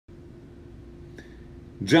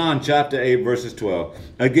John chapter 8, verses 12.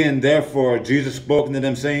 Again, therefore, Jesus spoke unto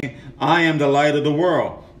them, saying, I am the light of the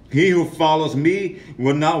world. He who follows me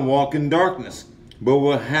will not walk in darkness, but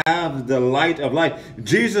will have the light of life.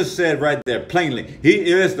 Jesus said right there plainly,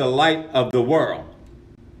 he is the light of the world.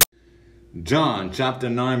 John chapter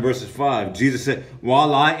 9, verses 5. Jesus said,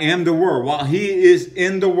 while I am the world, while he is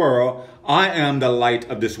in the world, I am the light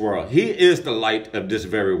of this world. He is the light of this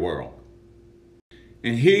very world.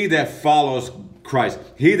 And he that follows Christ,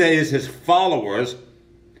 he that is his followers,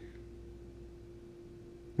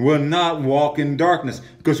 will not walk in darkness,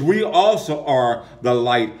 because we also are the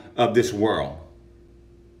light of this world.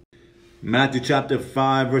 Matthew chapter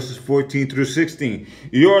 5, verses 14 through 16.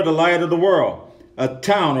 You are the light of the world. A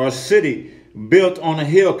town or a city built on a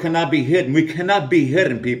hill cannot be hidden. We cannot be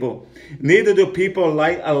hidden, people. Neither do people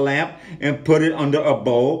light a lamp and put it under a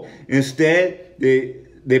bowl. Instead,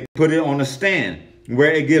 they put it on a stand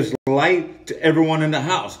where it gives light to everyone in the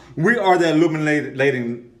house. We are the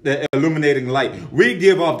illuminating light. We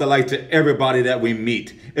give off the light to everybody that we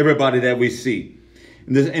meet, everybody that we see.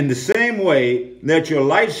 In the same way, let your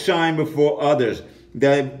light shine before others,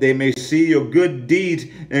 that they may see your good deeds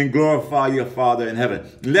and glorify your Father in heaven.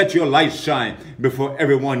 Let your light shine before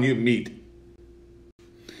everyone you meet.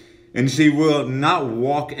 And she will not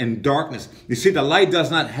walk in darkness. You see, the light does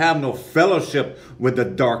not have no fellowship with the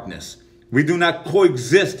darkness. We do not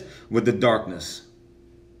coexist with the darkness.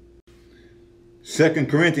 2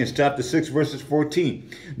 Corinthians chapter 6, verses 14.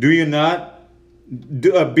 Be ye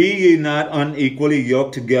not unequally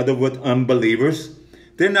yoked together with unbelievers?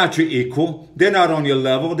 They're not your equal. They're not on your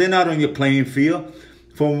level. They're not on your playing field.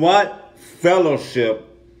 For what fellowship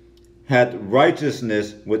hath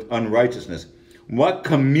righteousness with unrighteousness? What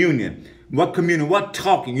communion? What communion? What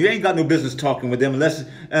talking? You ain't got no business talking with them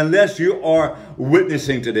unless you are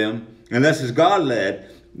witnessing to them, unless it's God-led,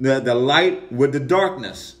 the light with the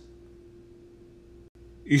darkness.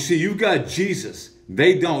 You see, you got Jesus.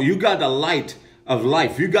 They don't. You got the light of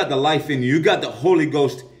life. You got the life in you. You got the Holy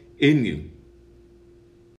Ghost in you.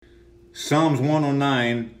 Psalms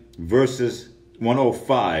 109, verses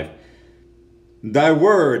 105. Thy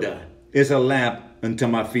word is a lamp unto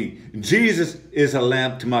my feet. Jesus is a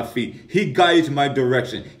lamp to my feet. He guides my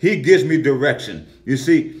direction. He gives me direction. You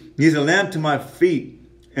see, he's a lamp to my feet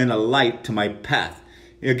and a light to my path.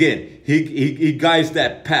 Again, he guides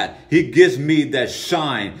that path. He gives me that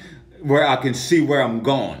shine where I can see where I'm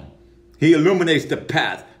going. He illuminates the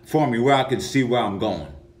path for me where I can see where I'm going.